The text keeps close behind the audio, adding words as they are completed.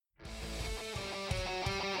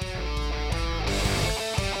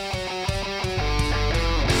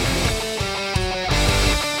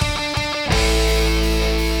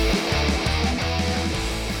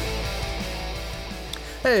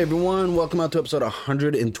Hey everyone, welcome out to episode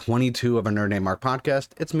 122 of our Nerd Named Mark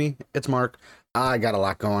podcast. It's me, it's Mark. I got a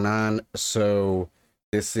lot going on, so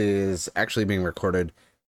this is actually being recorded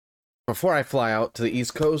before I fly out to the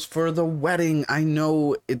East Coast for the wedding. I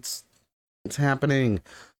know it's happening.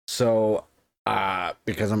 So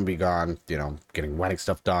because I'm gonna be gone, getting wedding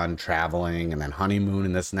stuff done, traveling, and then honeymoon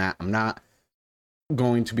and this and that, I'm not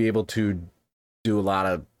going to be able to do a lot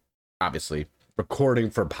of, obviously, recording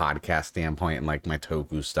for podcast standpoint and like my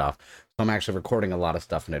Toku stuff. So I'm actually recording a lot of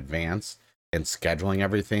stuff in advance and scheduling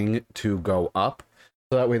everything to go up.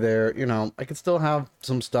 So that way there, I can still have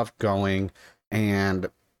some stuff going. And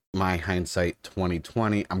my hindsight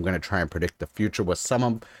 2020, I'm going to try and predict the future with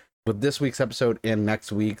this week's episode and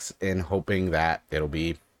next week's, and hoping that it'll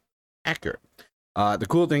be accurate. The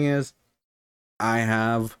cool thing is I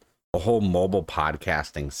have a whole mobile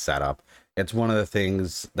podcasting setup. It's one of the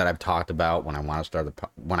things that I've talked about when I wanted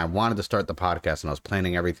to start the podcast and I was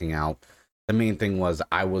planning everything out. The main thing was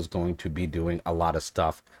I was going to be doing a lot of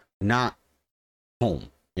stuff, not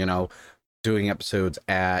home, doing episodes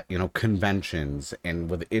at, conventions and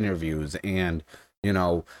with interviews and,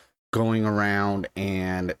 going around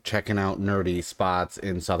and checking out nerdy spots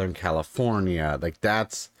in Southern California. Like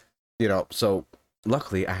that's, so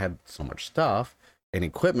luckily I had so much stuff. And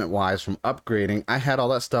equipment wise, from upgrading, I had all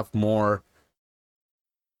that stuff more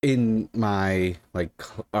in my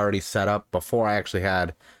already set up before I actually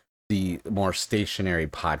had the more stationary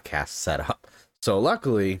podcast set up. So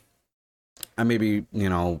luckily, I maybe,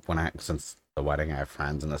 since the wedding, I have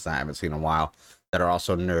friends and this I haven't seen in a while that are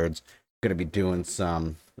also nerds, gonna be doing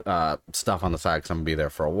some stuff on the side because I'm gonna be there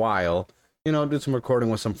for a while. Do some recording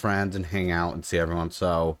with some friends and hang out and see everyone.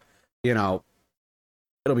 So, it'll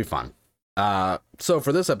be fun. So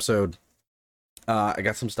for this episode, I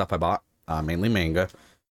got some stuff I bought, mainly manga,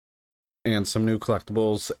 and some new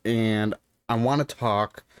collectibles, and I want to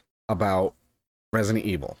talk about Resident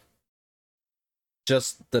Evil.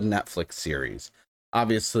 Just the Netflix series.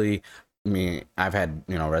 Obviously, I've had,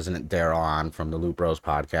 Resident Dare on from the Loot Bros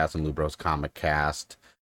podcast and Loot Bros Comic Cast.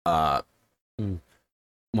 One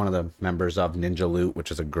of the members of Ninja Loot,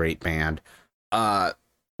 which is a great band.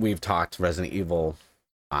 We've talked Resident Evil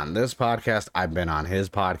on this podcast. I've been on his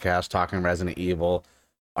podcast talking Resident Evil.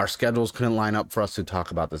 Our schedules couldn't line up for us to talk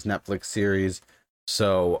about this Netflix series,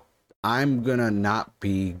 so I'm gonna not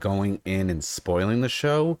be going in and spoiling the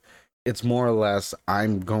show. It's more or less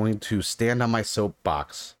I'm going to stand on my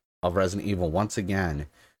soapbox of Resident Evil once again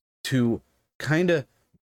to kind of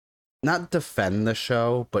not defend the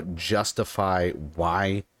show, but justify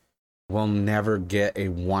why we'll never get a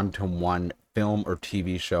one-to-one film or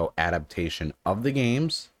TV show adaptation of the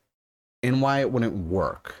games, and why it wouldn't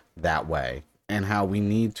work that way, and how we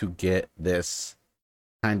need to get this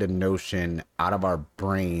kind of notion out of our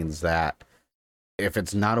brains that if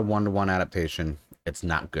it's not a one-to-one adaptation, it's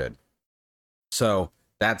not good. So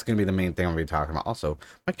that's going to be the main thing I'm going to be talking about. Also,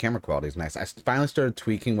 my camera quality is nice. I finally started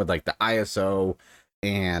tweaking with the ISO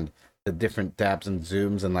and the different depths and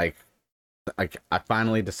zooms, and I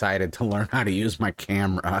finally decided to learn how to use my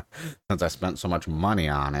camera since I spent so much money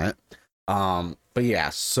on it. But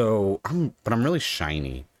yeah, I'm really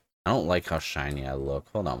shiny. I don't like how shiny I look.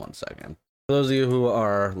 Hold on one second. For those of you who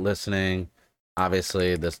are listening,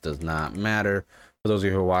 obviously this does not matter. For those of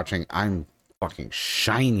you who are watching, I'm fucking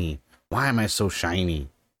shiny. Why am I so shiny?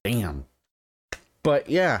 Damn. But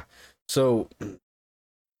yeah, so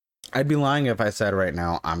I'd be lying if I said right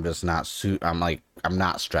now I'm just not I'm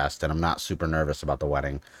not stressed and I'm not super nervous about the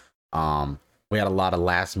wedding. We had a lot of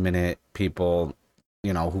last minute people,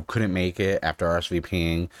 who couldn't make it after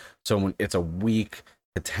RSVPing. So when it's a week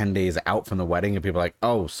to 10 days out from the wedding and people are like,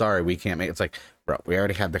 oh, sorry, we can't make it. It's like, bro, we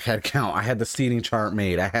already had the head count. I had the seating chart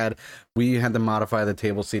made. We had to modify the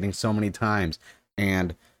table seating so many times.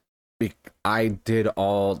 And I did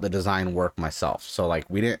all the design work myself. So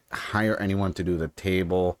we didn't hire anyone to do the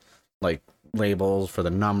table, labels for the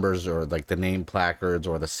numbers or the name placards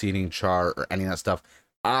or the seating chart or any of that stuff.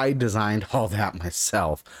 I designed all that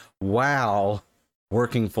myself while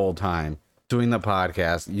working full time, doing the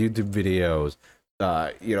podcast, YouTube videos,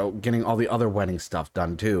 getting all the other wedding stuff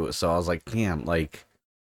done too. So I was like, damn,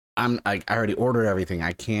 I already ordered everything.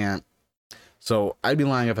 I can't. So I'd be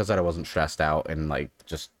lying if I said I wasn't stressed out and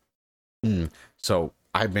So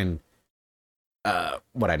I've been,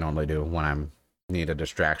 what I normally do when I'm need a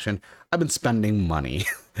distraction, I've been spending money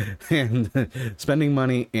and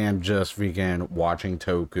just freaking watching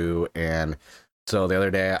Toku. And so the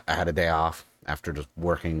other day I had a day off after just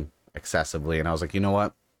working excessively, and I was like, you know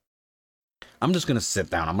what, I'm just gonna sit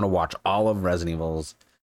down, I'm gonna watch all of Resident Evil's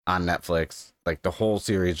on Netflix, the whole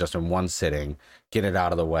series, just in one sitting, get it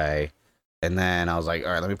out of the way. And then I was like,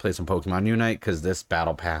 all right, let me play some Pokemon Unite because this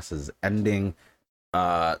battle pass is ending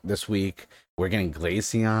this week. We're getting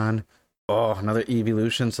Glaceon. Oh, another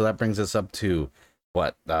evolution. So that brings us up to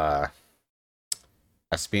what?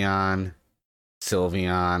 Espeon,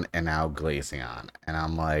 Sylveon, and now Glaceon. And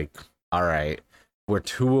I'm like, all right, we're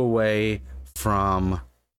 2 away from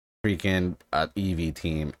freaking EV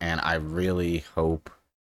team, and I really hope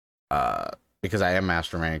because I am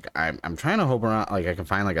master rank, I'm trying to hope around like I can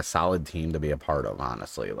find like a solid team to be a part of,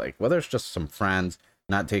 honestly. Like whether it's just some friends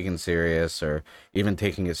not taking serious or even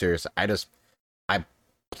taking it serious. I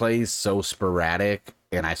play so sporadic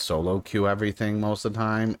and I solo queue everything most of the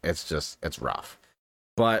time. It's rough.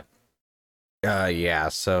 But yeah,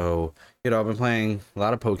 so I've been playing a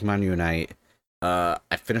lot of Pokemon Unite. I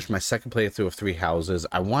finished my second playthrough of Three Houses.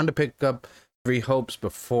 I wanted to pick up Three Hopes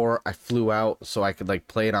before I flew out so I could like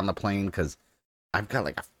play it on the plane because we've got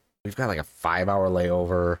like a 5-hour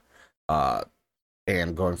layover.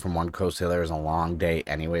 And going from one coast to the other is a long day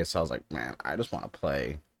anyway. So I was like, man, I just want to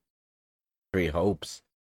play Three Hopes.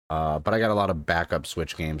 But I got a lot of backup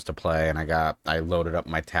Switch games to play, and I loaded up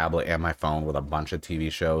my tablet and my phone with a bunch of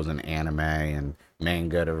TV shows and anime and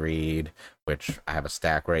manga to read, which I have a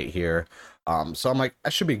stack right here. So I'm like, I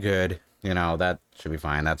should be good. That should be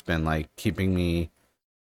fine. That's been like keeping me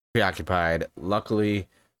preoccupied. Luckily,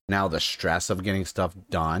 now the stress of getting stuff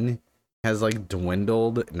done has like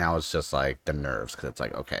dwindled. Now it's just like the nerves because it's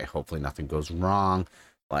like, okay, hopefully nothing goes wrong.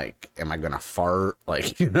 Like, am I gonna fart?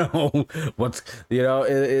 Like, what's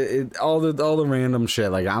all the random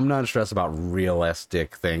shit. Like, I'm not stressed about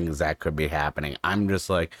realistic things that could be happening. I'm just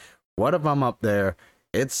like, what if I'm up there?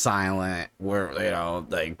 It's silent.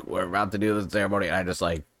 Like we're about to do this ceremony, and I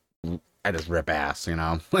just rip ass.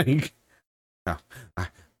 Like, no,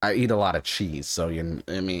 I eat a lot of cheese, so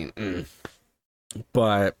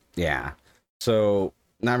but yeah, so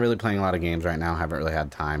not really playing a lot of games right now. Haven't really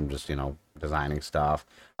had time. Just designing stuff.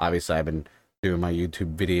 Obviously, I've been doing my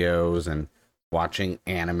YouTube videos and watching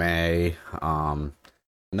anime.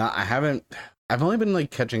 Not I haven't. I've only been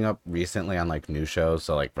like catching up recently on like new shows.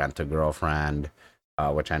 So like Rent a Girlfriend,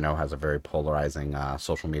 which I know has a very polarizing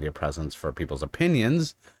social media presence for people's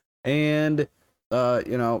opinions, and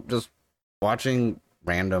just watching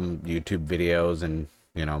random YouTube videos and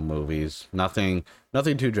movies. Nothing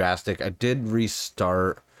too drastic. I did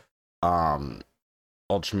restart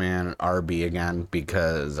Ultraman RB again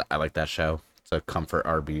because I like that show. It's a comfort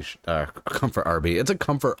RB comfort RB. It's a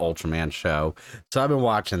comfort Ultraman show. So I've been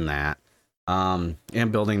watching that. And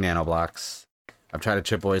building nanoblocks. I've tried to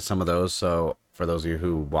chip away some of those. So for those of you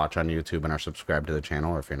who watch on YouTube and are subscribed to the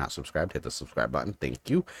channel, or if you're not subscribed, hit the subscribe button. Thank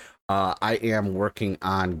you. I am working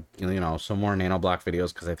on some more nanoblock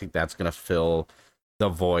videos because I think that's gonna fill the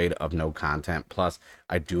void of no content. Plus,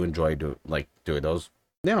 I do enjoy doing those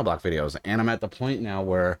nanoblock videos, and I'm at the point now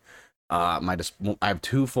where I have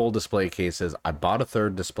 2 full display cases. I bought a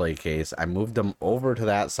 3rd display case. I moved them over to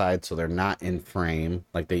that side so they're not in frame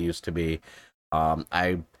like they used to be.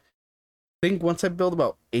 I think once I build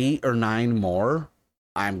about 8 or 9 more,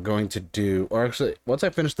 I'm going to do, or actually once I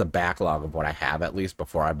finish the backlog of what I have, at least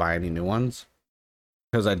before I buy any new ones,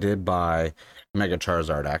 because I did buy Mega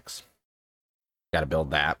Charizard X. Got to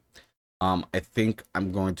build that. I think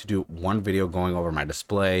I'm going to do one video going over my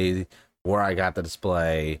display, where I got the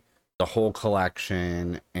display, the whole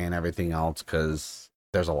collection, and everything else, because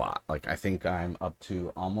there's a lot. Like, I think I'm up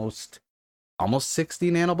to almost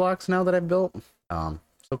 60 nanoblocks now that I've built.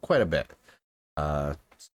 So quite a bit.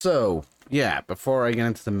 So yeah, before I get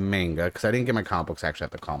into the manga, because I didn't get my comic books, I actually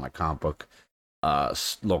have to call my comic book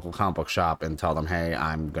local comic book shop and tell them, hey,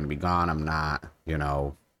 I'm gonna be gone. I'm not,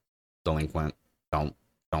 delinquent.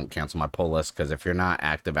 Don't cancel my pull list, because if you're not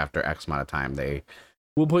active after X amount of time, they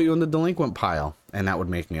will put you in the delinquent pile, and that would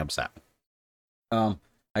make me upset.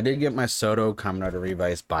 I did get my Soto Kamen Rider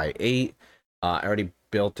Revice by 8. I already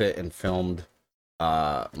built it and filmed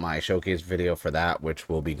my showcase video for that, which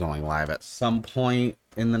will be going live at some point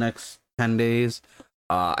in the next 10 days.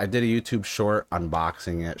 I did a YouTube short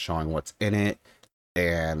unboxing it, showing what's in it,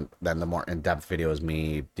 and then the more in-depth video is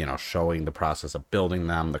me, showing the process of building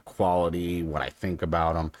them, the quality, what I think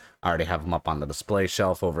about them. I already have them up on the display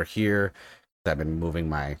shelf over here. I've been moving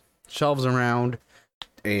my shelves around,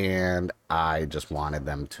 and I just wanted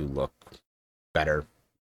them to look better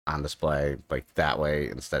on display, like that way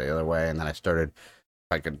instead of the other way. And then I started,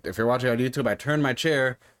 if you're watching on YouTube, I turned my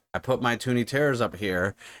chair, I put my Toonie Terrors up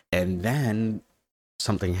here, and then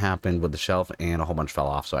something happened with the shelf and a whole bunch fell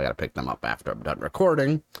off, so I got to pick them up after I'm done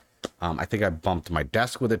recording. I think I bumped my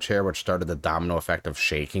desk with a chair, which started the domino effect of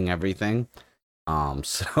shaking everything.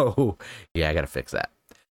 So yeah, I got to fix that.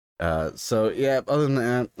 So yeah, other than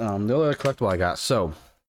that, the other collectible I got. So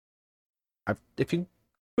if you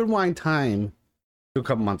rewind time to a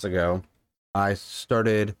couple months ago, I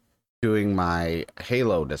started doing my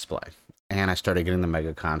Halo display. And I started getting the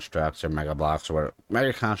Mega Constructs or Mega Blocks or whatever.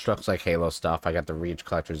 Mega Constructs, like Halo stuff. I got the Reach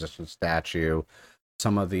Collector's Edition statue.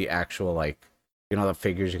 Some of the actual, like, the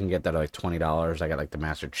figures you can get that are like $20. I got like the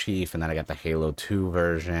Master Chief, and then I got the Halo 2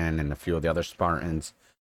 version and a few of the other Spartans.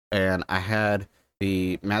 And I had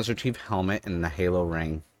the Master Chief helmet and the Halo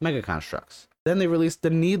ring Mega Constructs. Then they released the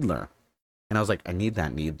Needler. And I was like, I need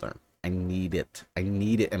that Needler. I need it. I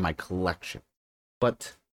need it in my collection.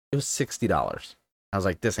 But it was $60. I was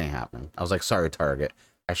like, this ain't happening. I was like, sorry, Target.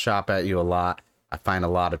 I shop at you a lot. I find a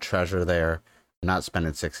lot of treasure there. I'm not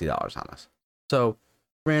spending $60 on this. So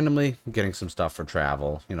randomly getting some stuff for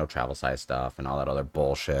travel, travel size stuff and all that other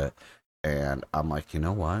bullshit. And I'm like, you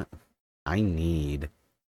know what? I need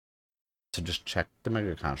to just check the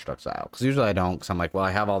Mega Constructs out. Because usually I don't. Because I'm like, well,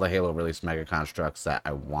 I have all the Halo release Mega Constructs that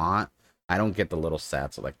I want. I don't get the little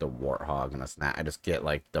sets of like the Warthog and this and that. I just get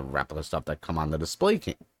like the replica stuff that come on the display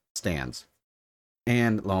stands.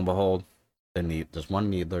 And lo and behold, there's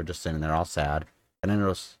one Needler just sitting there all sad. And then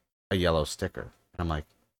there's a yellow sticker. And I'm like,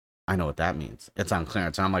 I know what that means. It's on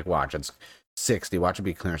clearance. And I'm like, watch, it's 60. Watch it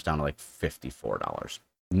be clearance down to like $54.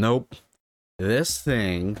 Nope. This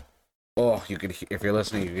thing, oh, you could, if you're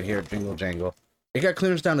listening, you could hear it jingle jangle. It got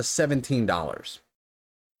clearance down to $17.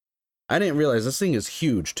 I didn't realize this thing is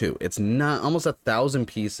huge too. It's not almost 1,000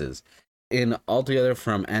 pieces in altogether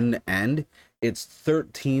from end to end. It's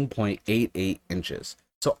 13.88 inches.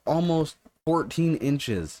 So almost 14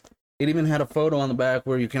 inches. It even had a photo on the back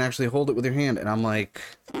where you can actually hold it with your hand. And I'm like,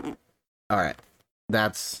 all right,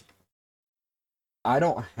 I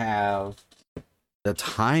don't have the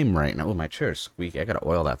time right now. Oh, my chair is squeaky. I got to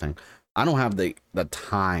oil that thing. I don't have the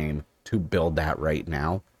time to build that right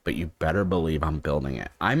now, but you better believe I'm building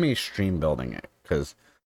it. I may stream building it because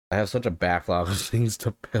I have such a backlog of things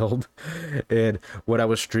to build. And when I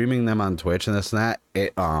was streaming them on Twitch and this and that,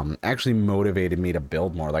 it actually motivated me to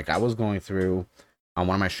build more. Like I was going through on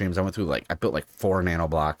one of my streams, I built like 4 nano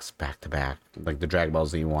blocks back to back, like the Dragon Ball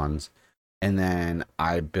Z ones. And then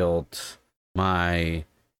I built my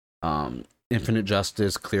Infinite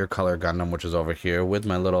Justice clear color Gundam, which is over here, with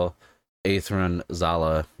my little Atheron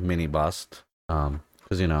Zala mini bust.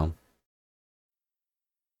 Because,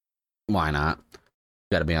 why not?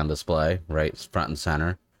 Got to be on display, right? Front and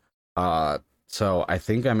center. So I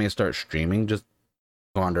think I may start streaming, just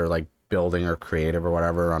go under like building or creative or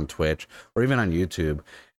whatever on Twitch or even on YouTube,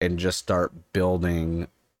 and just start building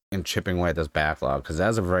and chipping away at this backlog. Because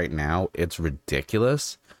as of right now, it's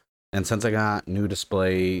ridiculous. And since I got new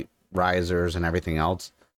display risers and everything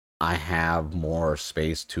else, I have more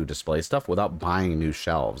space to display stuff without buying new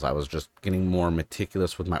shelves. I was just getting more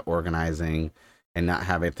meticulous with my organizing and not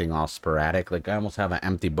have anything all sporadic. Like I almost have an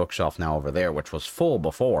empty bookshelf now over there, which was full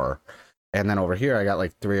before. And then over here, I got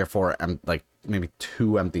like 3 or 4, like maybe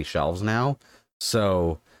 2 empty shelves now.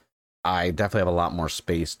 So I definitely have a lot more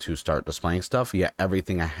space to start displaying stuff. Yet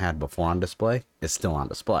everything I had before on display is still on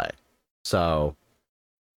display. So,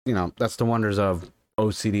 that's the wonders of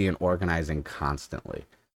OCD and organizing constantly.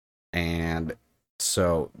 And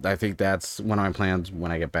so I think that's one of my plans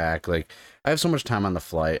when I get back. Like I have so much time on the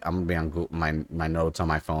flight. I'm gonna be on Google, my notes on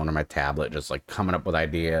my phone or my tablet, just like coming up with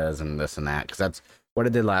ideas and this and that. Because that's what I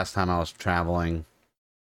did last time I was traveling.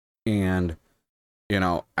 And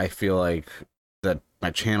I feel like that my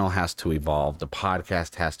channel has to evolve. The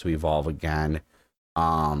podcast has to evolve again.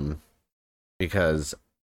 Because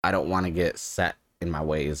I don't want to get set in my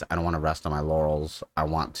ways. I don't want to rest on my laurels. I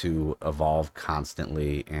want to evolve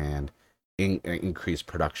constantly and increase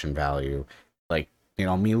production value. Like,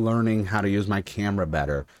 me learning how to use my camera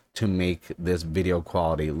better to make this video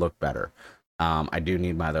quality look better. I do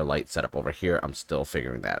need my other light setup over here. I'm still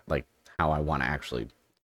figuring that, like how I want to actually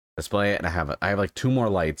display it. And I have like 2 more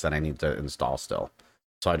lights that I need to install still.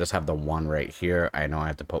 So I just have the one right here. I know I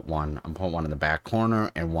have to put one. I'm putting one in the back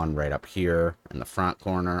corner and one right up here in the front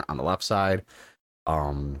corner on the left side.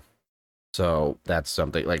 So that's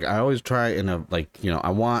something like I always try I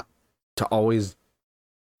want to always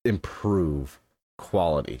improve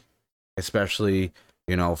quality, especially,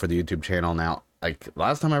 for the YouTube channel now. Like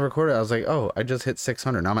last time I recorded, I was like, oh, I just hit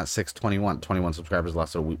 600. Now I'm at 621 subscribers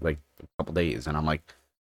less than a week, like a couple days. And I'm like,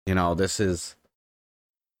 this is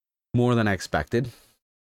more than I expected.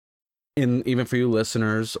 And even for you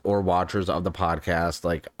listeners or watchers of the podcast,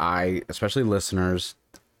 like especially listeners,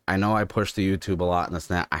 I know I push the YouTube a lot and this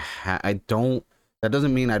and that. That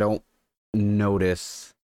doesn't mean I don't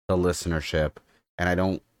notice the listenership, and I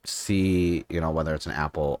don't see, whether it's an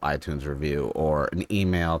Apple iTunes review or an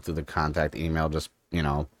email through the contact email, just,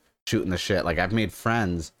 shooting the shit. Like, I've made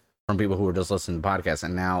friends from people who were just listening to podcasts,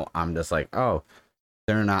 and now I'm just like, oh,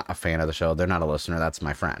 they're not a fan of the show. They're not a listener. That's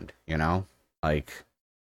my friend, Like,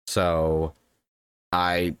 so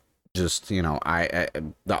I just, I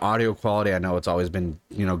the audio quality, I know it's always been,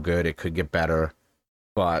 good. It could get better,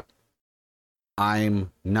 but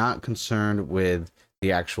I'm not concerned with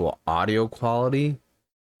the actual audio quality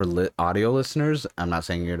for audio listeners. I'm not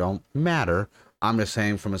saying you don't matter. I'm just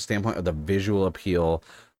saying from a standpoint of the visual appeal,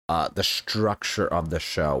 the structure of the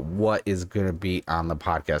show, what is going to be on the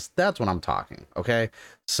podcast. That's what I'm talking. Okay.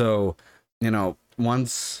 So,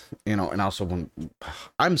 once, and also when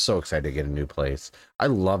I'm so excited to get a new place. I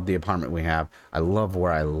love the apartment we have. I love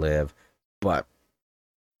where I live, but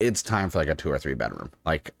it's time for like a 2 or 3 bedroom.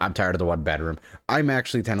 Like, I'm tired of the 1 bedroom. I'm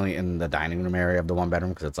actually technically in the dining room area of the 1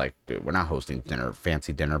 bedroom because it's like, dude, we're not hosting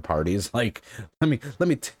fancy dinner parties. Like, let me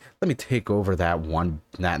take over that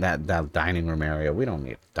that dining room area. We don't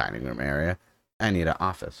need a dining room area. I need an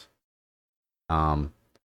office.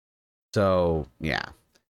 So yeah,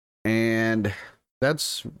 and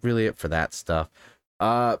that's really it for that stuff.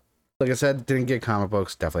 Like I said, didn't get comic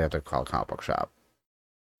books. Definitely have to call a comic book shop.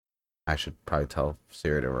 I should probably tell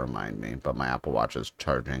Siri to remind me, but my Apple Watch is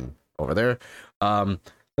charging over there.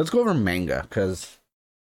 Let's go over manga, because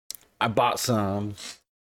I bought some.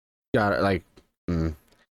 Got it. Like,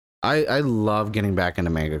 I love getting back into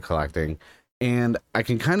manga collecting, and I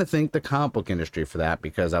can kind of thank the comic book industry for that,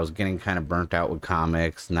 because I was getting kind of burnt out with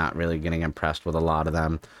comics, not really getting impressed with a lot of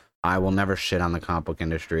them. I will never shit on the comic book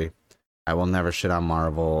industry. I will never shit on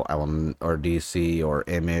Marvel. Or DC or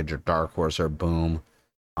Image or Dark Horse or Boom.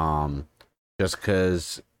 Just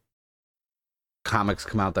because comics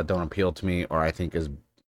come out that don't appeal to me, or I think is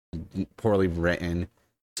poorly written,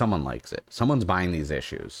 someone likes it. Someone's buying these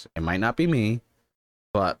issues. It might not be me,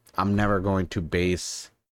 but I'm never going to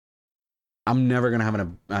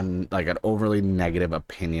have an overly negative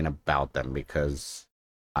opinion about them, because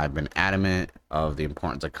I've been adamant of the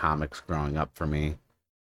importance of comics growing up for me.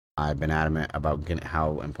 I've been adamant about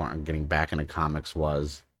how important getting back into comics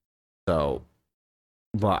was. So,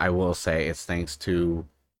 but I will say it's thanks to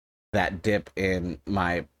that dip in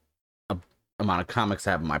my amount of comics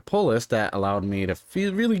I have on my pull list that allowed me to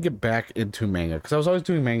really get back into manga, because I was always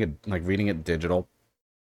doing manga, like reading it digital,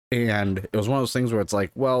 and it was one of those things where it's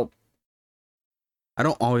like, well, I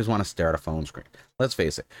don't always want to stare at a phone screen. Let's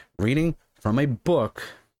face it, reading from a book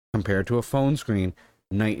compared to a phone screen,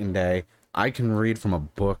 night and day. I can read from a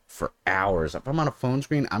book for hours. If I'm on a phone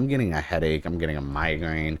screen, I'm getting a headache, I'm getting a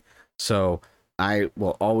migraine. So I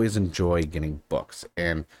will always enjoy getting books.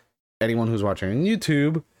 And anyone who's watching on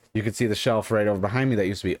YouTube, you can see the shelf right over behind me that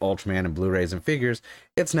used to be Ultraman and Blu-rays and figures.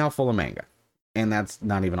 It's now full of manga. And that's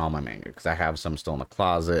not even all my manga, because I have some still in the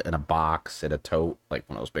closet, in a box, in a tote, like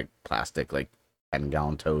one of those big plastic, like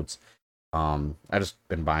 10-gallon totes. I just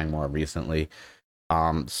been buying more recently.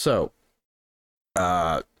 Some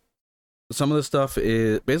of the stuff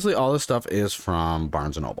is basically, all this stuff is from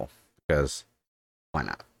Barnes and Noble, because why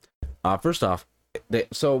not? First off,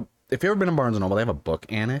 so if you've ever been in Barnes and Noble, they have a book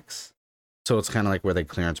annex. So it's kind of like where they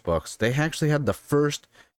clearance books. They actually had the first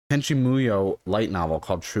Tenchi Muyo light novel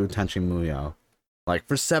called True Tenchi Muyo, like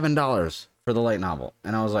for $7 for the light novel.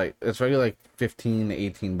 And I was like, it's regular like 15 to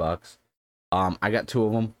 18 bucks. I got 2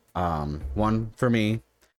 of them. One for me,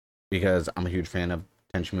 because I'm a huge fan of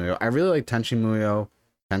Tenchi Muyo. I really like Tenchi Muyo,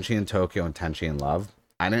 Tenchi in Tokyo, and Tenchi in Love.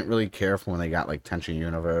 I didn't really care for when they got like Tenchi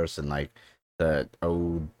Universe and like the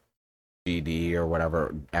OGD or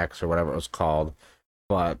whatever, X or whatever it was called.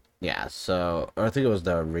 But yeah, so I think it was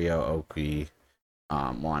the Ryo Oki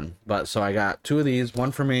one. But so I got 2 of these,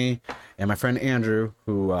 one for me and my friend Andrew,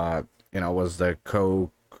 who was the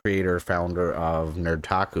co-creator, founder of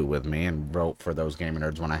Nerdtaku with me, and wrote for Those Gamer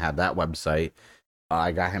Nerds when I had that website.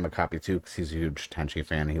 I got him a copy too, because he's a huge Tenchi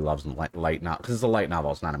fan. He loves light novel, because it's a light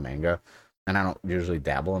novel, it's not a manga, and I don't usually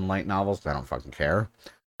dabble in light novels because I don't fucking care.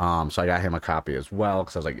 So I got him a copy as well,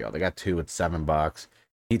 because I was like, yo, they got 2, it's $7.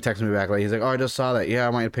 He texted me back like, he's like, oh, I just saw that. Yeah, I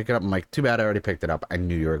want you to pick it up. I'm like, too bad, I already picked it up. I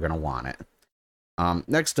knew you were gonna want it.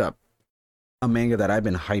 Next up, a manga that I've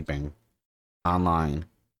been hyping online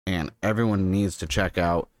and everyone needs to check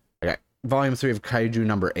out. I got volume 3 of Kaiju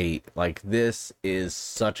number 8. Like, this is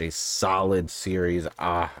such a solid series.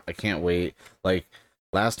 I can't wait. Like,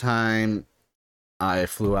 last time I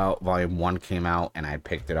flew out, volume 1 came out, and I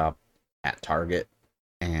picked it up at Target,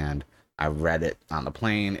 and I read it on the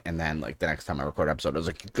plane, and then like the next time I record an episode, I was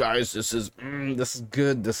like, guys, this is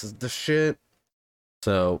good, this is the shit.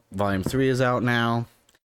 So volume 3 is out now.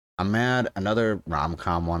 I'm mad. Another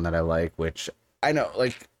rom-com one that I like, which I know,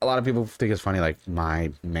 like, a lot of people think it's funny, like,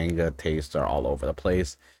 my manga tastes are all over the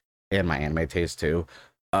place, and my anime taste too.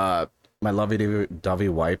 Uh, my lovey-dovey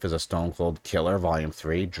wife is a Stone Cold Killer Volume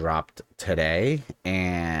 3 dropped today,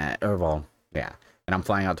 and, or, well, yeah, and I'm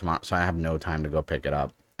flying out tomorrow, so I have no time to go pick it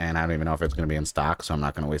up, and I don't even know if it's going to be in stock, so I'm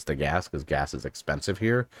not going to waste the gas, because gas is expensive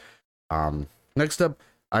here. Next up,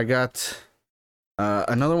 I got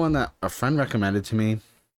another one that a friend recommended to me,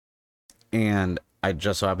 and I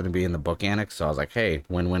just so happened to be in the book annex, so I was like, hey,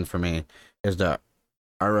 win-win for me, is the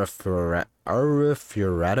Arifureta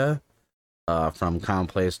from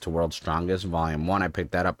Commonplace to World's Strongest, Volume 1. I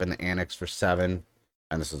picked that up in the annex for 7,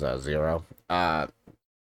 and this is a 0. I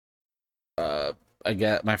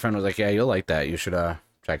get, my friend was like, yeah, you'll like that. You should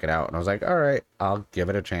check it out. And I was like, all right, I'll give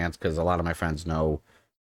it a chance, because a lot of my friends know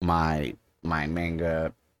my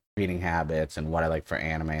manga reading habits and what I like for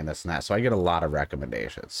anime and this and that. So I get a lot of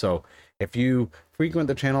recommendations. So if you frequent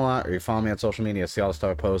the channel a lot, or you follow me on social media, see all the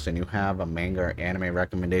stuff I post, and you have a manga or anime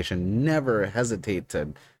recommendation, never hesitate to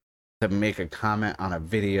make a comment on a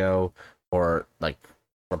video, or like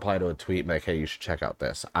reply to a tweet like, hey, you should check out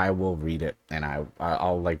this. I will read it, and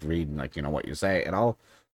I'll like read, like, you know, what you say, and I'll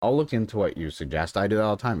look into what you suggest. I do that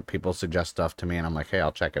all the time. People suggest stuff to me, and I'm like, hey,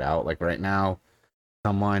 I'll check it out. Like right now,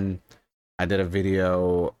 I did a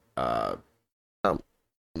video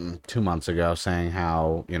 2 months ago saying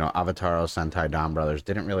how, you know, Avataro Sentai Dawn Brothers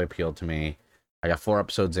didn't really appeal to me. I got 4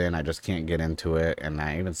 episodes in, I just can't get into it, and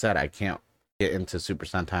I even said I can't get into Super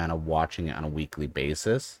Sentai and watching it on a weekly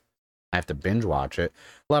basis. I have to binge watch it.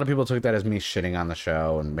 A lot of people took that as me shitting on the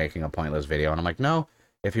show and making a pointless video, and I'm like, no.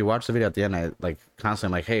 If you watch the video at the end, I like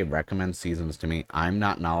constantly, like, hey, recommend seasons to me. I'm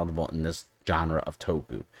not knowledgeable in this genre of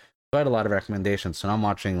toku. So I had a lot of recommendations. So now I'm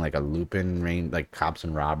watching like a Lupin Rain, like Cops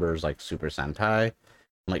and Robbers, like Super Sentai.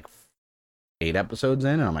 I'm like 8 episodes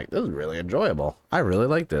in, and I'm like, this is really enjoyable. I really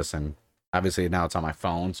like this. And obviously now it's on my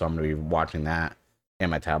phone, so I'm gonna be watching that,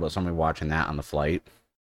 and my tablet, so I'm gonna be watching that on the flight.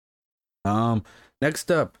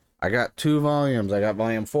 Next up, I got 2 volumes. I got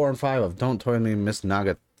volume 4 and 5 of Don't Toy Me, Miss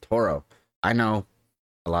Nagatoro. I know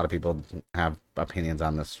a lot of people have opinions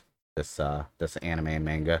on this anime and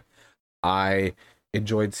manga. I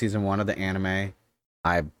enjoyed season 1 of the anime.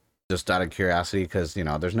 I just out of curiosity, because, you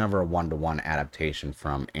know, there's never a 1-to-1 adaptation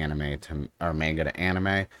from anime to, or manga to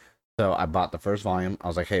anime. So I bought the first volume. I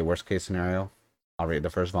was like, hey, worst case scenario, I'll read the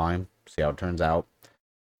first volume, see how it turns out.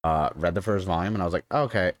 Read the first volume, and I was like,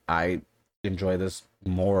 okay, I enjoy this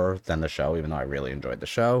more than the show, even though I really enjoyed the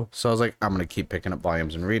show. So I was like, I'm gonna keep picking up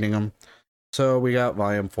volumes and reading them. So we got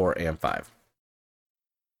volume 4 and 5.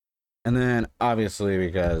 And then, obviously,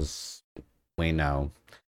 because we know,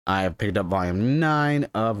 I have picked up volume 9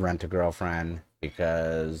 of Rent a Girlfriend,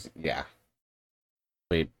 because, yeah,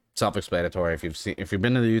 self-explanatory. If you've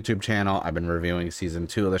been to the YouTube channel, I've been reviewing season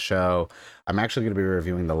 2 of the show. I'm actually going to be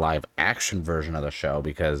reviewing the live action version of the show,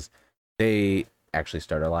 because they actually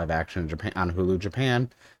started live action in Japan, on Hulu Japan.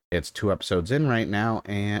 It's 2 episodes in right now,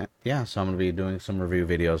 and yeah, so I'm going to be doing some review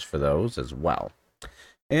videos for those as well.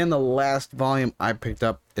 And the last volume I picked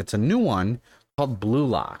up, it's a new one called Blue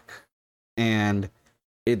Lock, and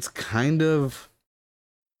it's kind of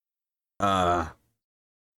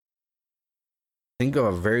think of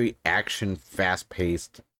a very action,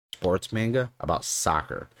 fast-paced sports manga about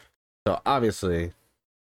soccer. So obviously,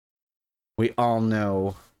 we all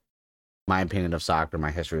know my opinion of soccer,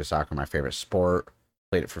 my history of soccer, my favorite sport.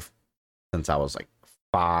 Played it since I was like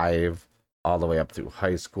 5, all the way up through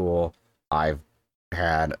high school. I've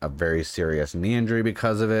had a very serious knee injury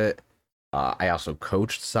because of it. I also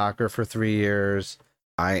coached soccer for 3 years.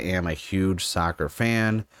 I am a huge soccer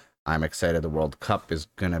fan. I'm excited the World Cup is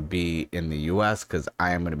going to be in the US, because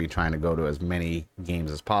I am going to be trying to go to as many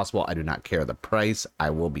games as possible. I do not care the price. I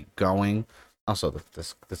will be going. Also,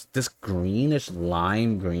 this greenish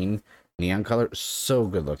lime green neon color, so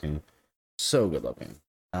good looking. So good looking.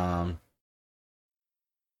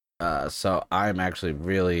 So I'm actually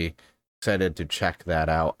really excited to check that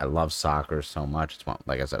out. I love soccer so much. It's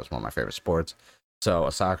like I said, it's one of my favorite sports. So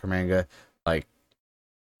a soccer manga, like,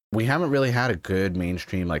 we haven't really had a good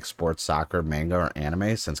mainstream like sports soccer manga or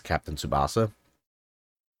anime since Captain Tsubasa,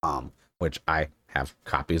 which I have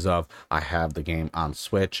copies of. I have the game on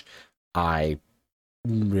Switch. I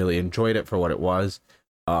really enjoyed it for what it was.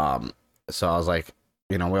 So I was like,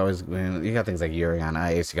 you know, you got things like Yuri on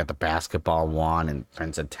Ice, you got the basketball one, and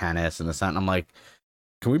Prince of Tennis and this and I'm like,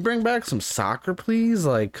 can we bring back some soccer, please?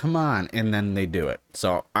 Like, come on. And then they do it.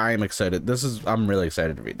 So I'm excited. I'm really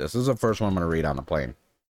excited to read this. This is the first one I'm going to read on the plane.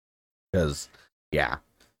 Because, yeah.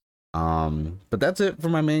 But that's it for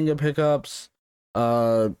my manga pickups.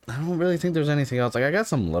 I don't really think there's anything else. Like, I got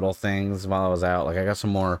some little things while I was out. Like, I got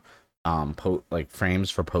some more like frames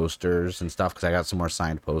for posters and stuff, because I got some more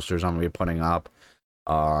signed posters I'm gonna be putting up.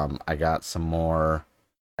 I got some more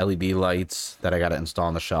LED lights that I got to install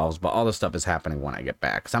on the shelves, but all this stuff is happening when I get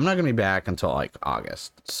back, because I'm not gonna be back until like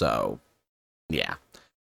August. So yeah,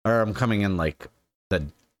 or I'm coming in like the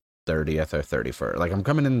 30th or 31st. Like I'm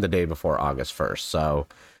coming in the day before August 1st. So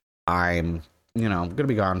I'm, gonna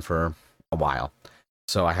be gone for a while.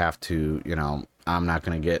 So I have to, I'm not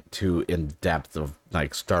gonna get too in depth of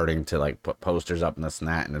like starting to like put posters up and this and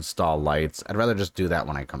that and install lights. I'd rather just do that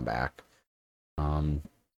when I come back. Um,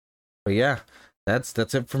 but yeah, that's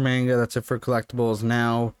it for manga. That's it for collectibles.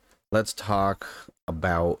 Now let's talk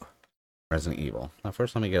about Resident Evil. Now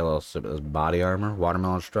first, let me get a little sip of this body armor,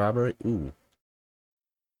 watermelon strawberry. Ooh.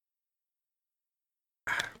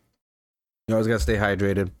 You always gotta stay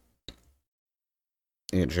hydrated.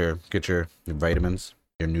 Get your vitamins,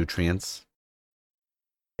 your nutrients.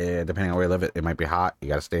 Depending on where you live, it might be hot. You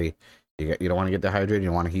gotta stay. You don't want to get dehydrated. You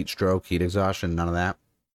don't want to heat stroke, heat exhaustion. None of that.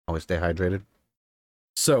 Always stay hydrated.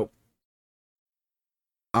 So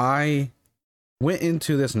I went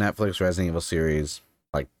into this Netflix Resident Evil series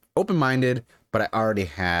like open-minded, but I already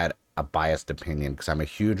had a biased opinion because I'm a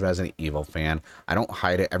huge Resident Evil fan. I don't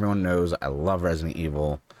hide it. Everyone knows I love Resident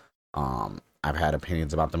Evil. I've had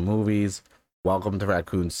opinions about the movies. Welcome to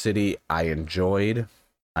Raccoon City, I enjoyed.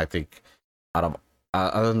 I think out of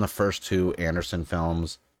other than the first two Anderson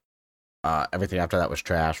films, everything after that was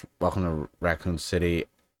trash. Welcome to Raccoon City,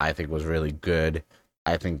 I think was really good.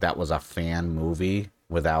 I think that was a fan movie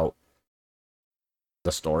without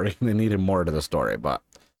the story. They needed more to the story, but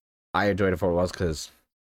I enjoyed it for what it was because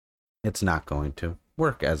it's not going to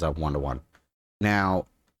work as a one-to-one. Now,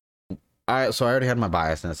 I already had my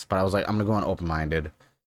biasness, but I was like, I'm gonna go on open-minded.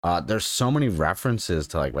 There's so many references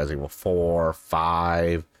to like Resident Evil 4,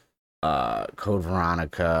 5, Code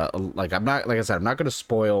Veronica. Like I said, I'm not gonna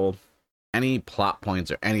spoil any plot points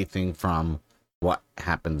or anything from what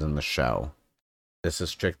happens in the show. This is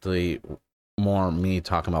strictly more me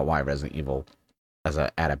talking about why Resident Evil as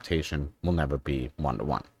an adaptation will never be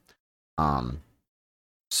one-to-one.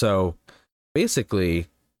 So basically,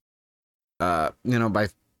 by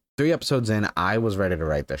 3 episodes in, I was ready to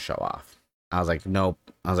write this show off. I was like, nope.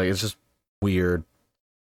 I was like, it's just weird.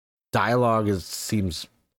 Dialogue seems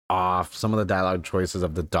off. Some of the dialogue choices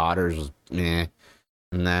of the daughters was meh.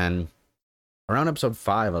 And then around episode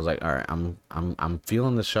 5, I was like, all right, I'm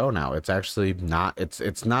feeling the show now. It's actually not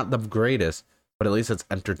it's not the greatest, but at least it's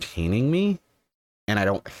entertaining me, and I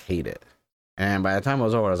don't hate it. And by the time it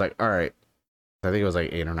was over, I was like, all right. I think it was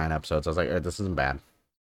like 8 or 9 episodes. I was like, all right, this isn't bad.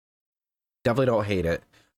 Definitely don't hate it.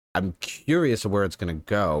 I'm curious of where it's gonna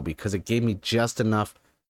go because it gave me just enough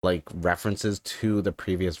like references to the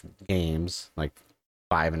previous games, like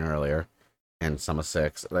 5 and earlier, and some of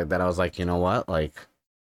 6, like that. I was like, you know what? Like,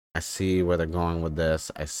 I see where they're going with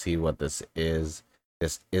this. I see what this is.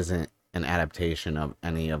 This isn't an adaptation of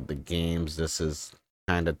any of the games. This is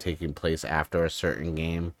kind of taking place after a certain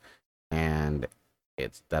game, and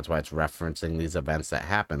that's why it's referencing these events that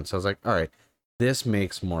happen. So I was like, all right, this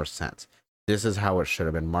makes more sense. This is how it should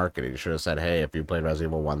have been marketed. You should have said, hey, if you played Resident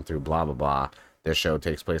Evil 1 through blah blah blah, this show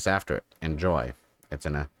takes place after it. Enjoy. It's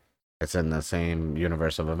in the same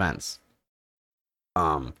universe of events.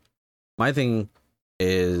 My thing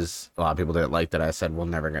is, a lot of people didn't like that I said we're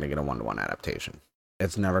never gonna get a one-to-one adaptation.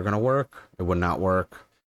 It's never gonna work. It would not work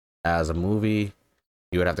as a movie.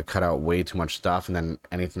 You would have to cut out way too much stuff, and then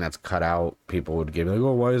anything that's cut out, people would give like,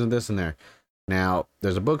 oh, why isn't this in there? Now,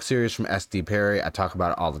 there's a book series from S.D. Perry. I talk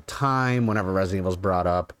about it all the time. Whenever Resident Evil's brought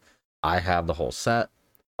up, I have the whole set.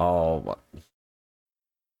 Can't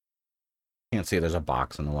see, there's a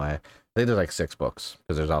box in the way. I think there's like 6 books,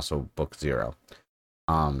 because there's also book 0.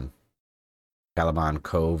 Caliban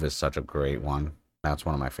Cove is such a great one. That's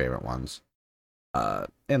one of my favorite ones.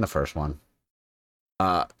 In the first one.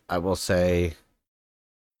 I will say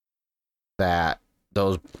that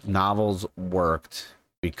those novels worked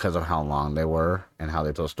because of how long they were and how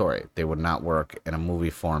they told a story. They would not work in a movie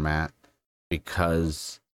format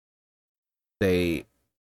because there's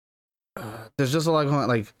just a lot going on.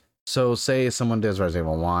 Like, so say someone does Resident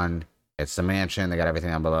Evil 1, it's the mansion, they got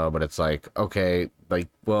everything down below, but it's like, okay, like,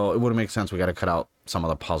 well, it wouldn't make sense. We got to cut out some of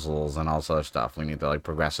the puzzles and all this other stuff. We need to like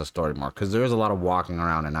progress the story more because there is a lot of walking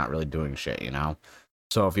around and not really doing shit, you know?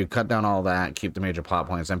 So if you cut down all that, keep the major plot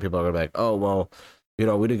points, then people are gonna be like, oh, well, we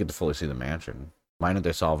didn't get to fully see the mansion. Why didn't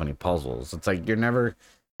they solve any puzzles? It's like, you're never,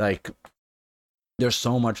 like, there's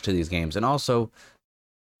so much to these games. And also,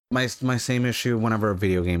 my same issue whenever a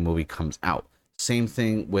video game movie comes out. Same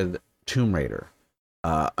thing with Tomb Raider,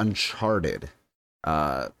 Uncharted,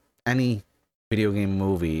 any video game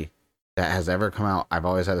movie. that has ever come out, I've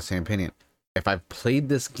always had the same opinion. If I've played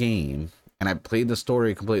this game and I played the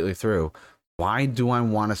story completely through, why do I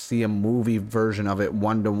want to see a movie version of it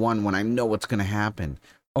 1-to-1 when I know what's going to happen?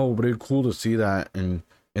 Oh, but it's cool to see that in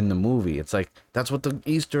the movie. It's like, that's what the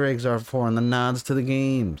Easter eggs are for and the nods to the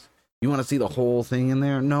games. You want to see the whole thing in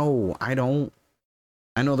there? No, I don't.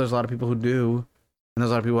 I know there's a lot of people who do, and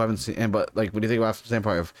there's a lot of people who haven't seen. But like, what do you think about the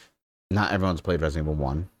standpoint of not everyone's played Resident Evil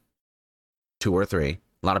 1, 2, or 3?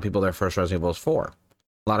 A lot of people, their first Resident Evil is 4.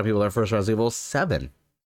 A lot of people, their first Resident Evil is 7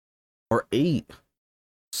 or 8.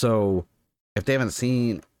 So if they haven't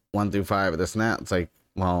seen 1 through 5 or this and that, it's like,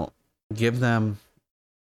 well, give them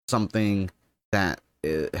something that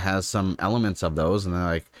it has some elements of those, and they're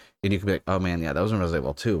like, and you could be like, oh man, yeah, that was in Resident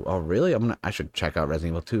Evil 2. Oh really? I should check out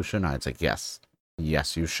Resident Evil 2, shouldn't I? It's like, yes,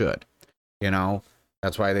 you should. You know,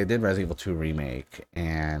 that's why they did Resident Evil 2 remake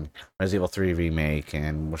and Resident Evil 3 remake,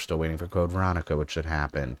 and we're still waiting for Code Veronica, which should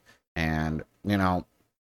happen. And you know,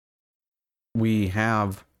 we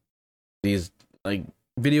have these, like,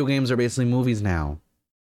 video games are basically movies now.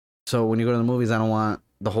 So when you go to the movies, I don't want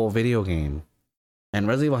the whole video game. And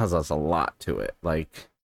Resident Evil has a lot to it. Like,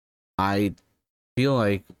 I feel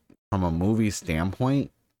like from a movie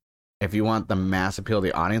standpoint, if you want the mass appeal of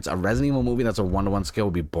the audience, a Resident Evil movie that's a 1-to-1 scale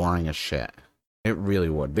would be boring as shit. It really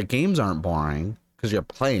would. The games aren't boring because you're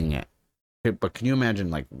playing it. But can you imagine,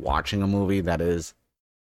 like, watching a movie that is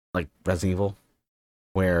like Resident Evil,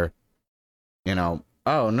 where, you know,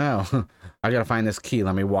 oh no, I gotta find this key.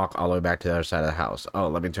 Let me walk all the way back to the other side of the house. Oh,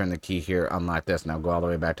 let me turn the key here, unlock this. Now go all the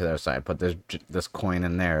way back to the other side. Put this coin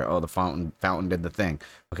in there. Oh, the fountain did the thing.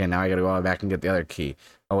 Okay, now I gotta go all the way back and get the other key.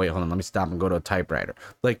 Oh wait, hold on. Let me stop and go to a typewriter.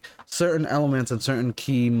 Like, certain elements and certain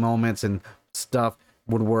key moments and stuff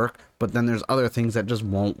would work, but then there's other things that just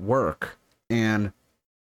won't work. And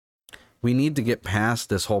we need to get past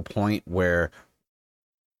this whole point where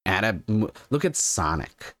look at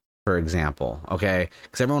Sonic, for example, okay?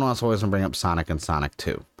 Because everyone else always bring up Sonic and Sonic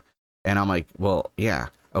 2. And I'm like, well, yeah,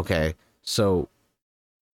 okay. So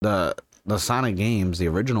the Sonic games, the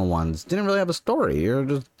original ones, didn't really have a story. You're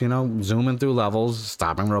just, you know, zooming through levels,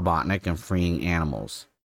 stopping Robotnik and freeing animals.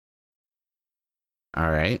 All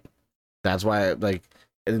right. That's why, like,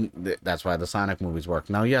 that's why the Sonic movies work.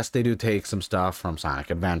 Now, yes, they do take some stuff from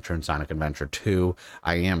Sonic Adventure and Sonic Adventure 2.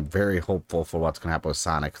 I am very hopeful for what's going to happen with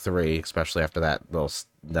Sonic 3, especially after that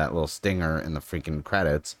little stinger in the freaking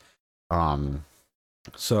credits.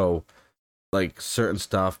 So, like, certain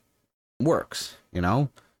stuff works, you know?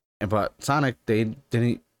 But Sonic, they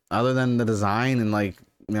didn't, other than the design and, like,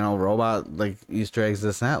 you know, robot, like, Easter eggs,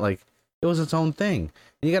 this and that, like, it was its own thing.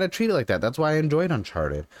 And you got to treat it like that. That's why I enjoyed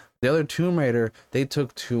Uncharted. The other Tomb Raider, they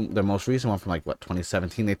took the most recent one from, like, what,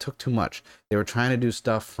 2017, they took too much. They were trying to do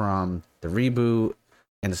stuff from the reboot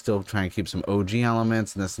and still trying to keep some OG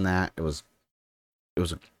elements and this and that. It was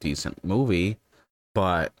a decent movie,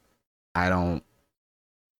 but that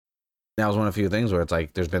was one of the few things where it's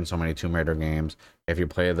like, there's been so many Tomb Raider games. If you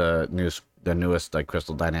play the newest, like,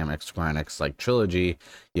 Crystal Dynamics Square Enix, like, trilogy,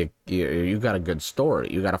 you got a good story.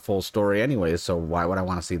 You got a full story anyways, so why would I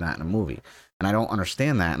want to see that in a movie? And I don't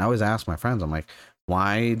understand that. And I always ask my friends, I'm like,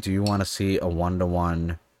 why do you want to see a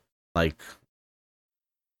 1-to-1, like,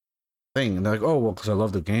 thing? And they're like, oh, well, because I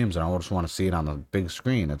love the games and I just want to see it on the big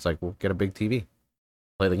screen. It's like, well, get a big TV.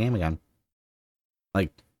 Play the game again.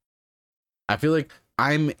 Like, I feel like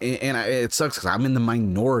it sucks because I'm in the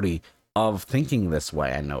minority of thinking this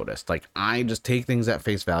way. I noticed, like, I just take things at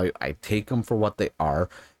face value. I take them for what they are.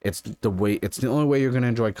 It's the only way you're going to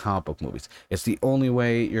enjoy comic book movies. It's the only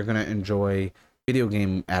way you're going to enjoy video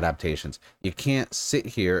game adaptations. You can't sit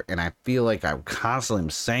here, and I feel like I'm constantly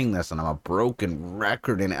saying this and I'm a broken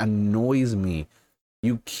record and it annoys me.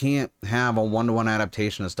 You can't have a 1-to-1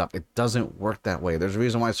 adaptation of stuff. It doesn't work that way. There's a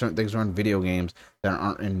reason why certain things are in video games that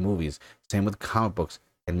aren't in movies. Same with comic books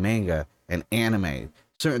and manga and anime.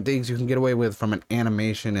 Certain things you can get away with from an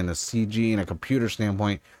animation and a CG and a computer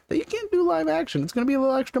standpoint that you can't do live action. It's going to be a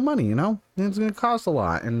little extra money, you know? And it's going to cost a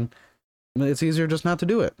lot, and it's easier just not to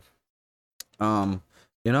do it.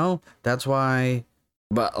 You know, that's why.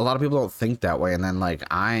 But a lot of people don't think that way. And then, like,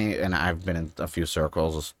 I've been in a few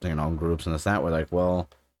circles, you know, groups and this, that, where, like, well,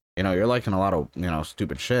 you know, you're liking a lot of, you know,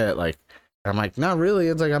 stupid shit. Like, I'm like, not really.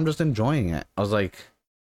 It's like, I'm just enjoying it. I was like,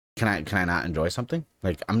 can I not enjoy something?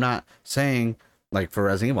 Like, I'm not saying, like, for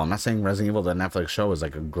Resident Evil, I'm not saying Resident Evil, the Netflix show, is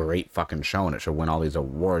like a great fucking show and it should win all these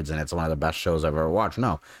awards and it's one of the best shows I've ever watched.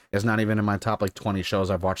 No, it's not even in my top, like, 20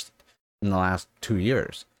 shows I've watched in the last 2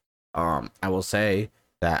 years. I will say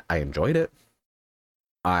that I enjoyed it.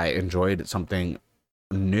 I enjoyed something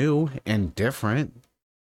new and different,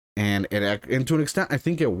 and to an extent, I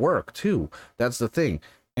think it worked too. That's the thing.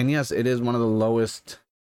 And yes, it is one of the lowest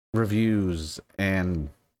reviews, and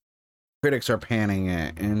critics are panning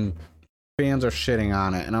it, and fans are shitting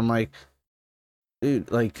on it. And I'm like, dude,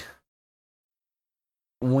 like,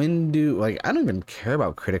 I don't even care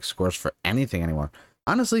about critic scores for anything anymore.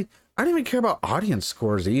 Honestly, I don't even care about audience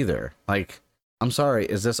scores either. Like, I'm sorry,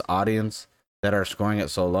 is this audience that are scoring it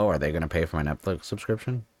so low, are they going to pay for my Netflix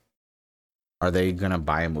subscription? Are they going to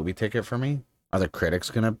buy a movie ticket for me? Are the critics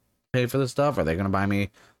going to pay for this stuff? Are they going to buy me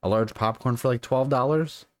a large popcorn for like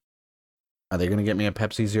 $12? Are they going to get me a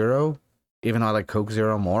Pepsi Zero? Even though I like Coke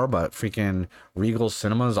Zero more, but freaking Regal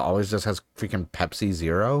Cinemas always just has freaking Pepsi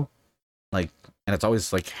Zero. Like, and it's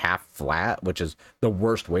always like half flat, which is the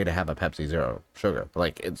worst way to have a Pepsi Zero sugar.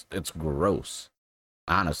 Like, it's gross,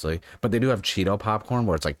 honestly. But they do have Cheeto popcorn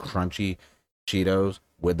where it's like crunchy Cheetos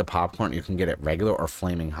with the popcorn. You can get it regular or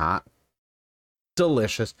flaming hot.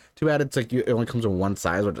 Delicious. Too bad it's like it only comes in one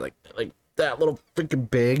size, which is like that little freaking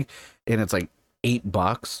big, and it's like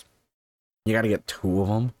 $8. You got to get two of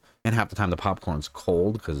them, and half the time the popcorn's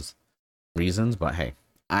cold because reasons. But hey,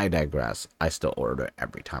 I digress. I still order it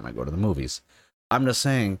every time I go to the movies. I'm just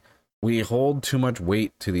saying, we hold too much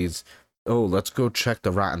weight to these. Oh, let's go check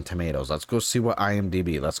the Rotten Tomatoes. Let's go see what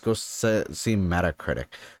IMDb. Let's go see Metacritic.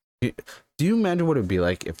 Do you imagine what it would be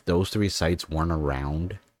like if those three sites weren't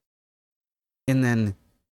around? And then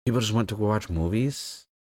people just went to go watch movies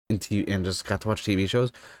and just got to watch TV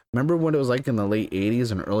shows. Remember what it was like in the late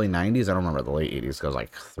 80s and early 90s? I don't remember the late 80s because I was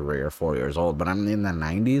like 3 or 4 years old, but I'm in the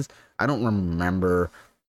 90s. I don't remember,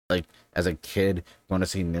 like, as a kid going to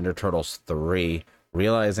see Ninja Turtles 3,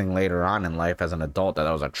 realizing later on in life as an adult that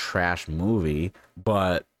was a trash movie.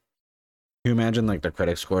 But can you imagine, like, the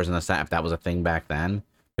critic scores and this, that, if that was a thing back then?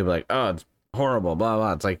 People were like, oh, it's horrible, blah,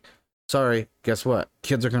 blah. It's like, sorry, guess what?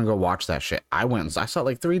 Kids are gonna go watch that shit. I saw it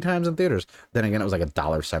like 3 times in theaters. Then again, it was like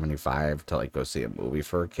 $1.75 to like go see a movie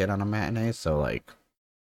for a kid on a matinee. So like,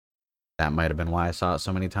 that might have been why I saw it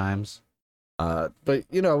so many times. But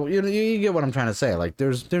you get what I'm trying to say. Like,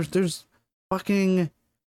 there's fucking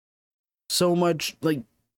so much like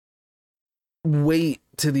weight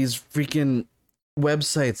to these freaking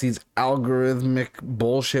websites, these algorithmic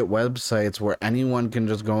bullshit websites where anyone can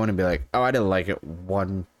just go in and be like, oh, I didn't like it,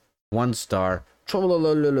 one star,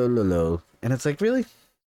 and it's like, really?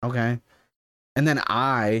 Okay. And then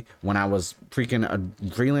when I was freaking a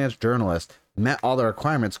freelance journalist, met all the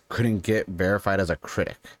requirements, couldn't get verified as a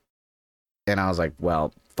critic, and I was like,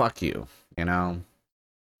 well, fuck you,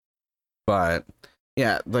 But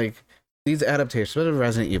yeah, like, these adaptations,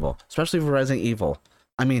 especially for Resident Evil,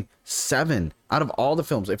 I mean, 7 out of all the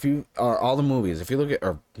films, all the movies, if you look at,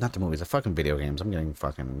 or not the movies, the fucking video games, I'm getting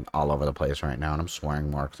fucking all over the place right now, and I'm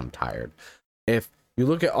swearing more because I'm tired. If you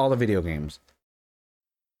look at all the video games,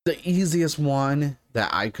 the easiest one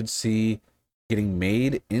that I could see getting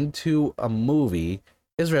made into a movie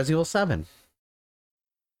is Resident Evil 7.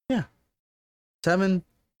 Yeah. 7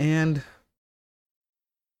 and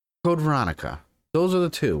Code Veronica. Those are the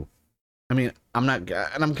two. I mean,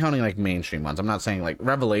 I'm counting like mainstream ones. I'm not saying like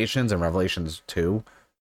Revelations and Revelations 2.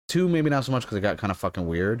 2, maybe not so much because it got kind of fucking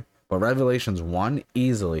weird. But Revelations 1,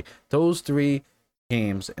 easily. Those 3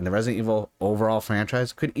 games in the Resident Evil overall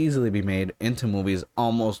franchise could easily be made into movies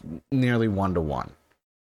almost nearly 1-to-1.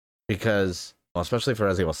 Because, well, especially for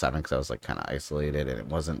Resident Evil 7, because I was like kind of isolated and it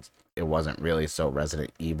wasn't really so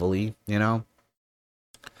Resident Evil-y,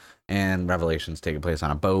 And Revelations taking place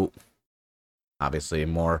on a boat. Obviously,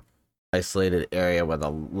 more isolated area with a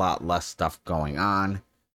lot less stuff going on.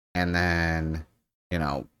 And then,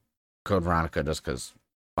 Code Veronica, just because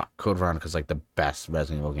Code Veronica is like the best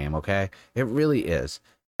Resident Evil game, okay? It really is.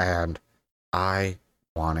 And I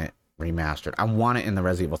want it remastered. I want it in the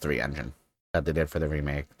Resident Evil 3 engine that they did for the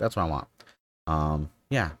remake. That's what I want.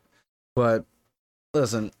 Yeah. But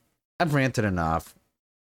listen, I've ranted enough.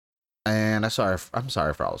 And I'm sorry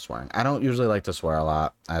for all the swearing. I don't usually like to swear a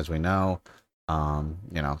lot, as we know.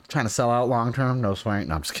 Trying to sell out long term, no swearing.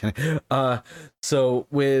 No, I'm just kidding. So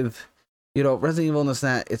with, Resident Evil and this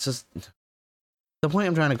and that, it's just, the point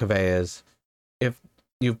I'm trying to convey is, if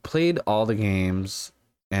you've played all the games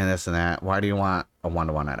and this and that, why do you want a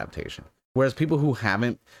 1-to-1 adaptation? Whereas people who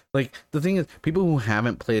haven't, like, the thing is, people who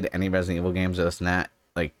haven't played any Resident Evil games or this and that,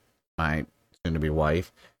 like my soon-to-be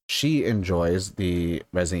wife, she enjoys the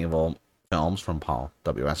Resident Evil films from Paul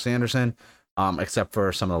W.S. Anderson. Except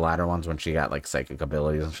for some of the latter ones when she got like psychic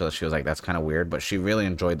abilities and so she was like, that's kind of weird, but she really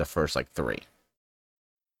enjoyed the first like 3.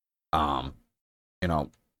 Welcome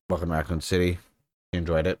to Raccoon City. She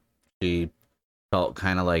enjoyed it. She felt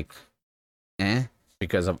kind of like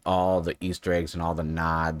because of all the Easter eggs and all the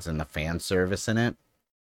nods and the fan service in it.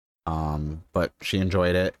 But she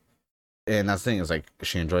enjoyed it. And that's the thing is like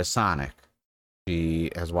she enjoys Sonic.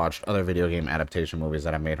 She has watched other video game adaptation movies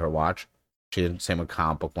that I made her watch. She same with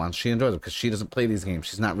comic book ones. She enjoys it because she doesn't play these games.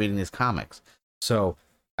 She's not reading these comics. So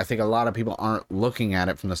I think a lot of people aren't looking at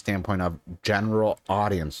it from the standpoint of general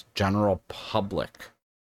audience, general public.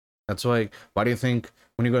 That's why do you think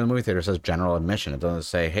when you go to the movie theater it says general admission? It doesn't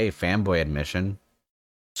say, hey, fanboy admission,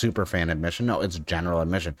 super fan admission. No, it's general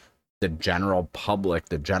admission. The general public,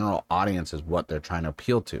 the general audience is what they're trying to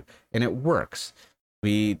appeal to. And it works.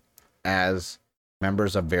 We, as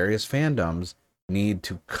members of various fandoms, need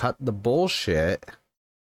to cut the bullshit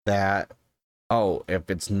that, oh, if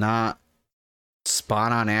it's not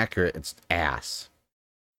spot on accurate, it's ass.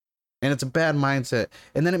 And it's a bad mindset.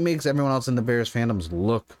 And then it makes everyone else in the various fandoms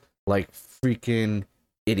look like freaking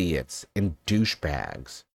idiots and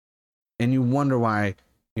douchebags. And you wonder why,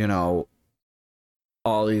 you know,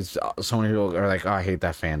 all these, so many people are like, oh, I hate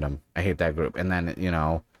that fandom. I hate that group. And then, you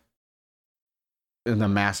know, the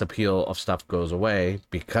mass appeal of stuff goes away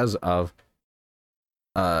because of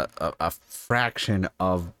a fraction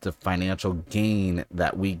of the financial gain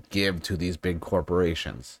that we give to these big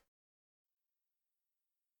corporations.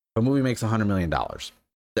 A movie makes $100 million.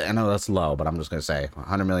 I know that's low, but I'm just going to say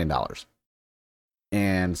 $100 million.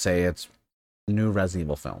 And say it's new Resident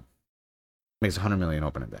Evil film. Makes $100 million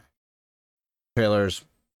opening day. Trailers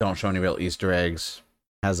don't show any real Easter eggs.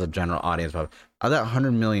 Has a general audience. Of that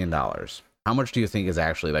 $100 million, how much do you think is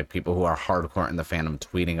actually like people who are hardcore in the fandom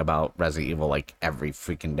tweeting about Resident Evil like every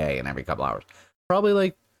freaking day and every couple hours? Probably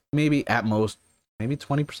like maybe at most, maybe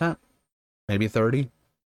 20%, maybe 30%.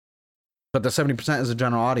 But the 70% is a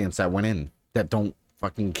general audience that went in that don't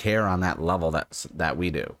fucking care on that level that we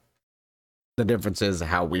do. The difference is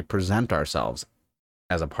how we present ourselves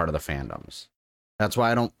as a part of the fandoms. That's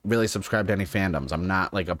why I don't really subscribe to any fandoms. I'm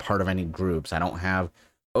not like a part of any groups. I don't have,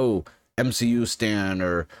 MCU stan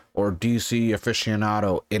or DC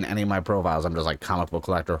aficionado in any of my profiles. I'm just like comic book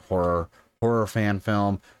collector, horror fan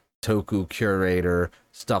film, Toku curator,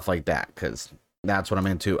 stuff like that. Because that's what I'm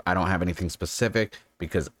into. I don't have anything specific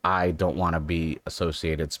because I don't want to be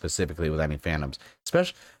associated specifically with any fandoms.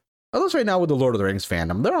 Especially, unless right now with the Lord of the Rings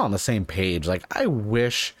fandom, they're all on the same page. Like, I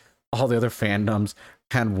wish all the other fandoms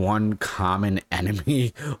had one common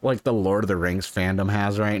enemy like the Lord of the Rings fandom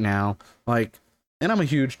has right now. Like, and I'm a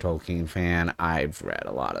huge Tolkien fan. I've read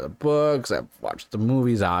a lot of the books. I've watched the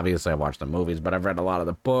movies. Obviously, I watched the movies, but I've read a lot of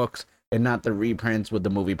the books and not the reprints with the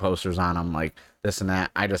movie posters on them, like this and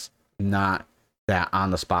that. I just not that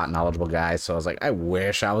on the spot knowledgeable guy. So I was like, I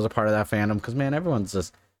wish I was a part of that fandom because, man, everyone's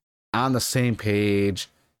just on the same page.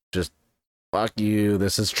 Just fuck you.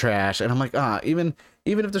 This is trash. And I'm like, even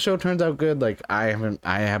if the show turns out good, like I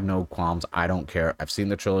have no qualms. I don't care. I've seen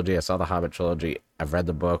the trilogy. I saw the Hobbit trilogy. I've read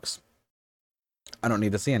the books. I don't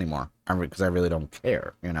need to see anymore because I really don't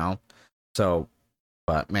care, you know? So,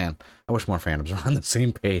 but man, I wish more fandoms were on the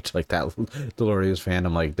same page like that. Dolores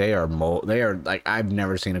fandom, like they are like, I've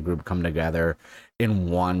never seen a group come together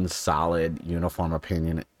in one solid uniform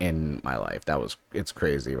opinion in my life. It's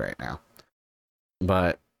crazy right now.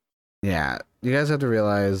 But yeah, you guys have to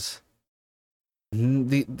realize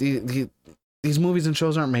these movies and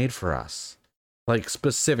shows aren't made for us. Like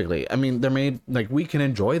specifically, I mean, they're made like we can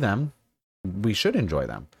enjoy them. We should enjoy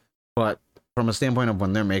them, but from a standpoint of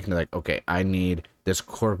when they're making it, like, okay, I need this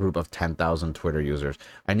core group of 10,000 Twitter users.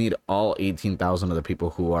 I need all 18,000 of the people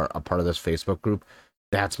who are a part of this Facebook group.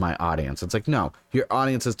 That's my audience. It's like, no, your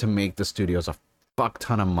audience is to make the studios a fuck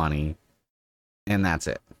ton of money, and that's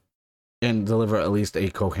it, and deliver at least a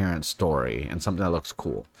coherent story and something that looks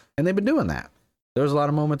cool. And they've been doing that. There was a lot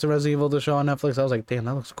of moments of Resident Evil, the show on Netflix. I was like, damn,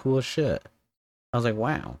 that looks cool as shit. I was like,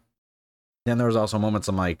 wow. Then there was also moments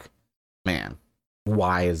I'm like, man,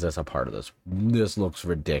 why is this a part of this? This looks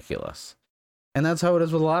ridiculous. And that's how it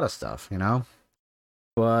is with a lot of stuff, you know?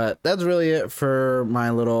 But that's really it for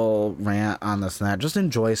my little rant on this and that. Just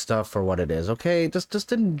enjoy stuff for what it is, okay?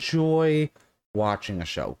 Just enjoy watching a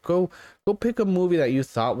show. Go pick a movie that you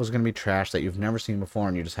thought was going to be trash that you've never seen before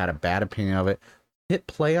and you just had a bad opinion of it. Hit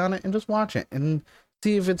play on it and just watch it and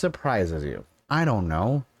see if it surprises you. I don't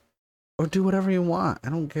know. Or do whatever you want. I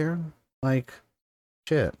don't care. Like,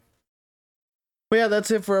 shit. But yeah,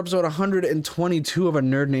 that's it for episode 122 of a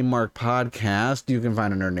Nerd Named Mark podcast. You can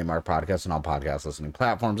find a Nerd Named Mark podcast on all podcast listening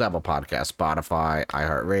platforms: Apple Podcasts, Spotify,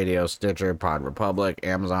 iHeartRadio, Stitcher, Pod Republic,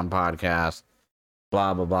 Amazon Podcast,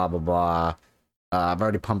 blah, blah, blah, blah, blah. I've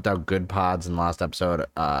already pumped out Good Pods in the last episode.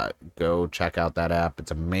 Go check out that app.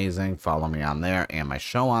 It's amazing. Follow me on there and my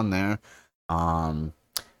show on there.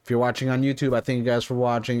 If you're watching on YouTube, I thank you guys for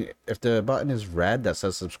watching. If the button is red that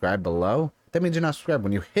says subscribe below, that means you're not subscribed.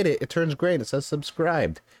 When you hit it, it turns gray and it says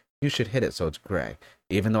subscribed. You should hit it so it's gray.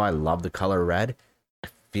 even though I love the color red, I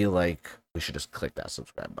feel like we should just click that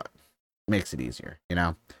subscribe button. Makes it easier, you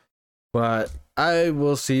know? But I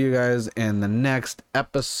will see you guys in the next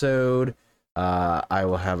episode. I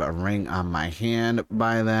will have a ring on my hand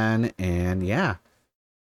by then. And yeah,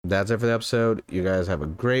 that's it for the episode. You guys have a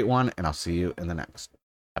great one, and I'll see you in the next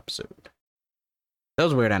episode. That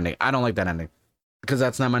was a weird ending. I don't like that ending because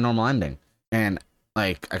that's not my normal ending. And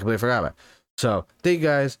like, I completely forgot about it. So thank you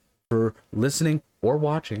guys for listening or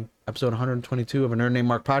watching episode 122 of A Nerd Named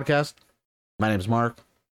Mark podcast. My name is Mark,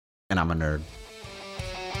 and I'm a nerd.